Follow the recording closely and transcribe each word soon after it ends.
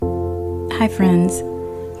Hi, friends.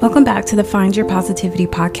 Welcome back to the Find Your Positivity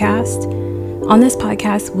podcast. On this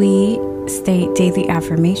podcast, we state daily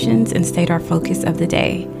affirmations and state our focus of the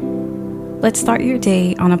day. Let's start your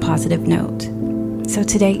day on a positive note. So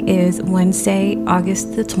today is Wednesday,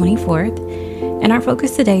 August the 24th, and our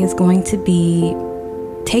focus today is going to be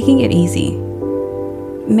taking it easy.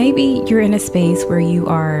 Maybe you're in a space where you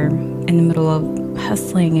are in the middle of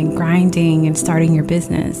hustling and grinding and starting your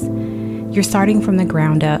business. You're starting from the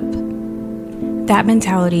ground up. That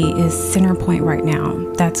mentality is center point right now.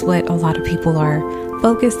 That's what a lot of people are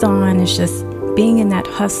focused on. It's just being in that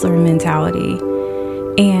hustler mentality.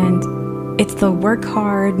 And it's the work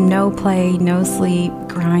hard, no play, no sleep,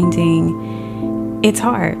 grinding. It's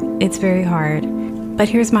hard. It's very hard. But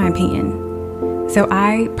here's my opinion. So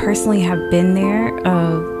I personally have been there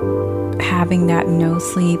of having that no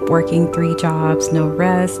sleep, working 3 jobs, no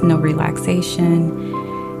rest, no relaxation,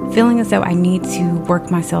 feeling as though I need to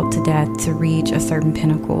work myself to death to reach a certain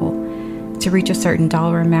pinnacle, to reach a certain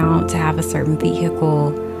dollar amount, to have a certain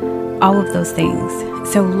vehicle, all of those things.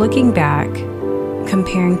 So looking back,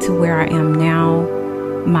 comparing to where I am now,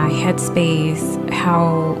 my headspace,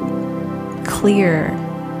 how clear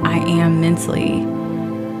I am mentally,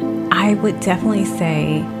 I would definitely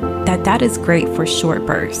say that that is great for short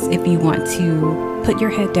bursts if you want to put your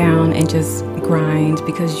head down and just grind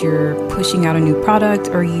because you're pushing out a new product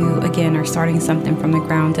or you, again, are starting something from the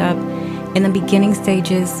ground up. In the beginning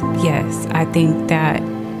stages, yes, I think that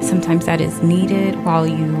sometimes that is needed while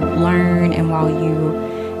you learn and while you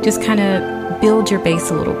just kind of build your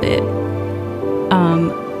base a little bit.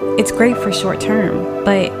 It's great for short term,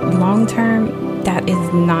 but long term, that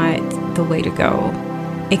is not the way to go.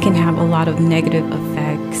 It can have a lot of negative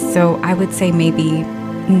effects. So I would say maybe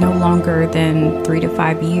no longer than 3 to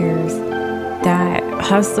 5 years, that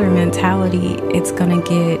hustler mentality, it's going to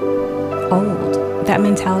get old. That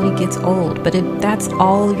mentality gets old. But if that's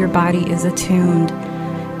all your body is attuned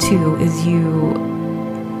to, is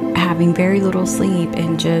you having very little sleep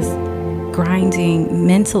and just grinding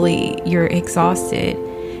mentally, you're exhausted,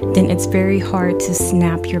 then it's very hard to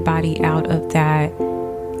snap your body out of that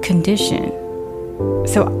condition.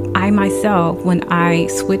 So I myself, when I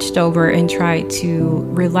switched over and tried to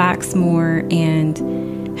relax more and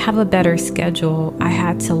have a better schedule, I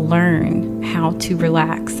had to learn how to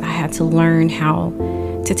relax. I had to learn how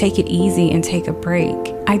to take it easy and take a break.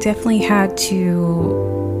 I definitely had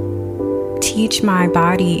to teach my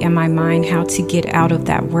body and my mind how to get out of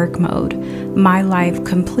that work mode. My life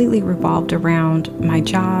completely revolved around my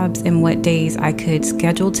jobs and what days I could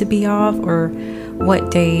schedule to be off or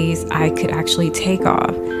what days I could actually take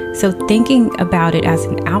off. So thinking about it as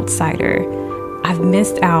an outsider, I've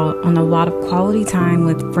missed out on a lot of quality time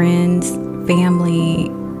with friends, family,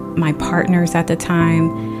 my partners at the time.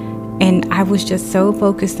 And I was just so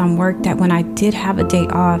focused on work that when I did have a day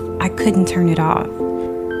off, I couldn't turn it off.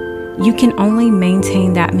 You can only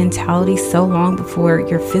maintain that mentality so long before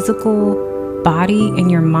your physical body and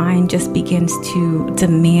your mind just begins to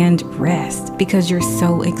demand rest because you're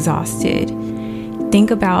so exhausted. Think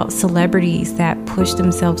about celebrities that push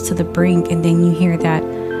themselves to the brink and then you hear that,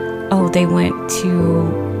 oh, they went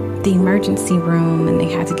to the emergency room and they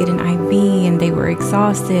had to get an IV and they were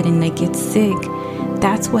exhausted and they get sick.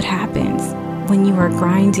 That's what happens when you are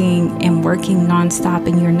grinding and working nonstop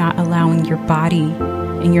and you're not allowing your body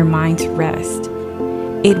and your mind to rest.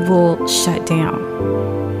 It will shut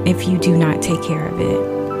down if you do not take care of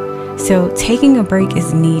it. So taking a break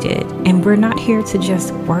is needed, and we're not here to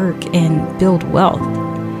just work and build wealth.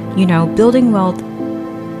 You know, building wealth,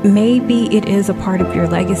 maybe it is a part of your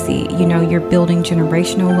legacy. You know, you're building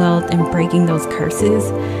generational wealth and breaking those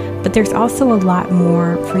curses, but there's also a lot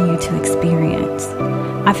more for you to experience.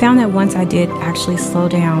 I found that once I did actually slow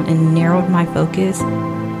down and narrowed my focus,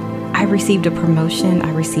 I received a promotion,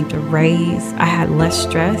 I received a raise, I had less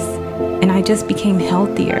stress, and I just became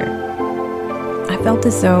healthier. I felt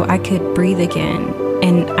as though I could breathe again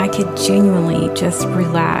and I could genuinely just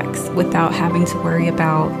relax without having to worry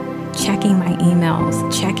about checking my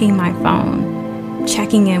emails, checking my phone,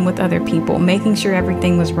 checking in with other people, making sure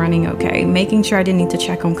everything was running okay, making sure I didn't need to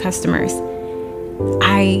check on customers.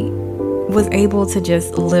 I was able to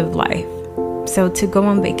just live life. So to go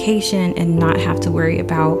on vacation and not have to worry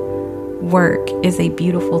about work is a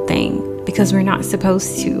beautiful thing because we're not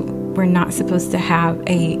supposed to. We're not supposed to have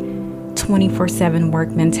a 24/7 work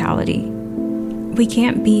mentality. We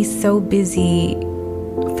can't be so busy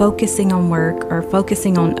focusing on work or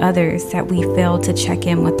focusing on others that we fail to check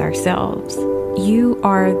in with ourselves. You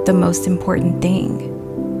are the most important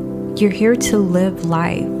thing. You're here to live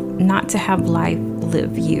life, not to have life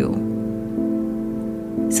live you.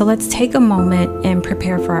 So let's take a moment and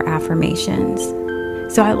prepare for our affirmations.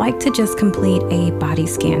 So I'd like to just complete a body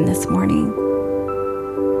scan this morning.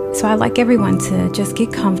 So I'd like everyone to just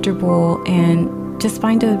get comfortable and just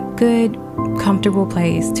find a good, comfortable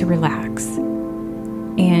place to relax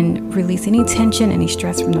and release any tension, any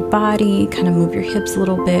stress from the body. Kind of move your hips a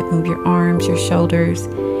little bit, move your arms, your shoulders,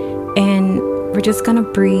 and we're just going to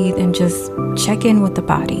breathe and just check in with the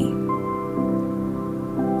body.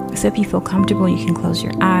 So if you feel comfortable, you can close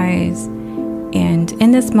your eyes. And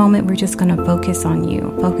in this moment, we're just going to focus on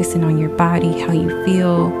you, focusing on your body, how you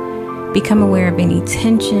feel. Become aware of any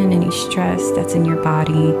tension, any stress that's in your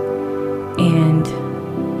body. And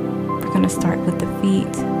we're going to start with the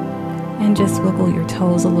feet and just wiggle your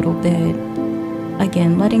toes a little bit.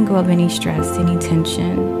 Again, letting go of any stress, any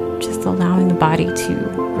tension, just allowing the body to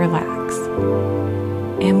relax.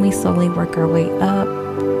 And we slowly work our way up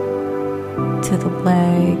to the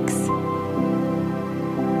legs,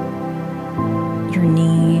 your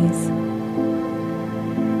knees,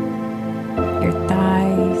 your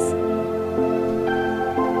thighs,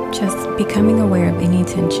 just becoming aware of any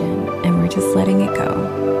tension, and we're just letting it go.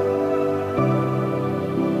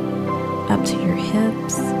 Up to your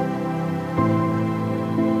hips,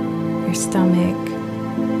 your stomach,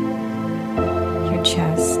 your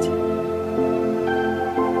chest,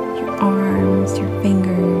 your arms, your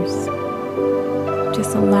fingers,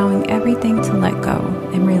 just allowing everything to let go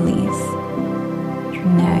and release. Your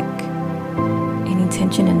neck, any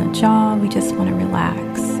tension in the jaw, we just want to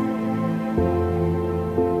relax.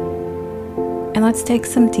 And let's take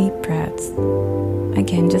some deep breaths.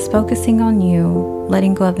 Again, just focusing on you,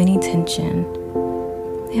 letting go of any tension.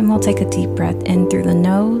 And we'll take a deep breath in through the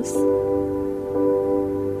nose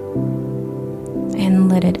and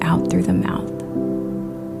let it out through the mouth.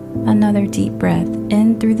 Another deep breath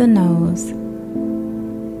in through the nose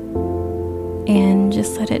and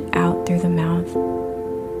just let it out through the mouth.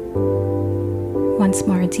 Once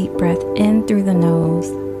more, a deep breath in through the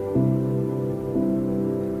nose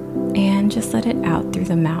and just let it out through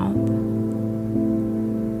the mouth.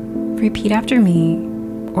 Repeat after me,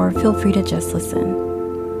 or feel free to just listen.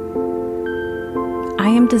 I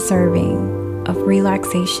am deserving of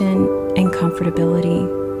relaxation and comfortability.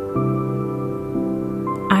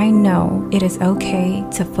 I know it is okay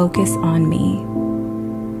to focus on me.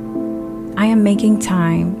 I am making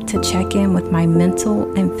time to check in with my mental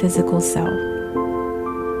and physical self.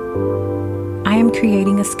 I am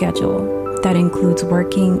creating a schedule that includes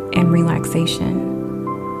working and relaxation.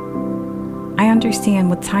 I understand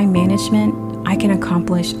with time management, I can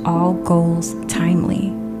accomplish all goals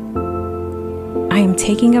timely. I am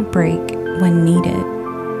taking a break when needed.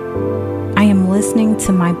 I am listening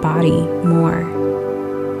to my body more.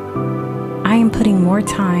 I am putting more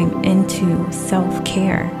time into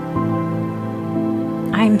self-care.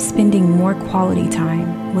 I am spending more quality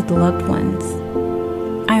time with loved ones.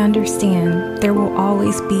 I understand there will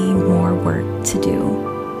always be more work to do.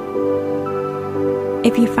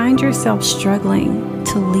 If you find yourself struggling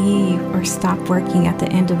to leave or stop working at the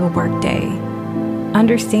end of a workday,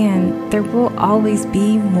 understand there will always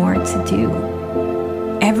be more to do.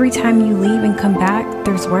 Every time you leave and come back,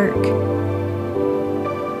 there's work.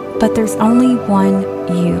 But there's only one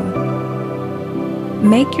you.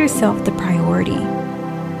 Make yourself the priority.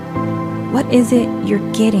 What is it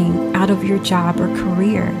you're getting out of your job or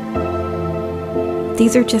career?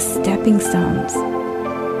 These are just stepping stones,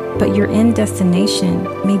 but your end destination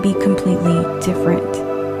may be completely different.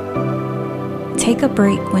 Take a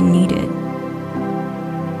break when needed.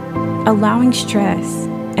 Allowing stress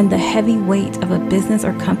and the heavy weight of a business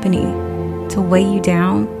or company to weigh you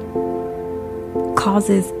down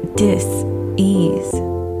causes dis-ease.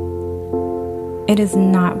 It is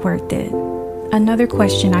not worth it. Another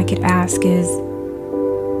question I could ask is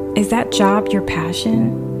that job your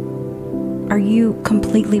passion? Are you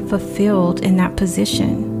completely fulfilled in that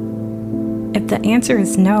position? If the answer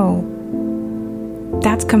is no,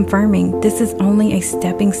 that's confirming this is only a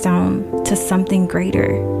stepping stone to something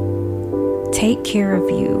greater. Take care of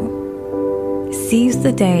you. Seize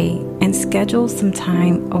the day and schedule some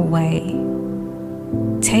time away.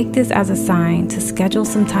 Take this as a sign to schedule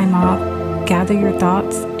some time off, gather your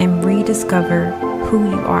thoughts, and rediscover who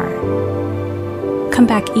you are. Come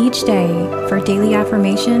back each day for daily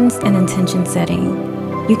affirmations and intention setting.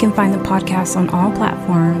 You can find the podcast on all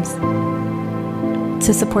platforms.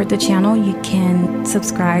 To support the channel, you can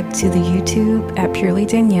subscribe to the YouTube at Purely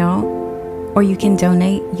Danielle, or you can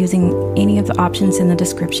donate using any of the options in the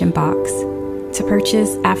description box. To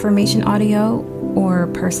purchase affirmation audio or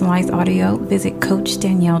personalized audio, visit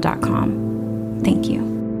CoachDanielle.com. Thank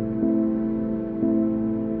you.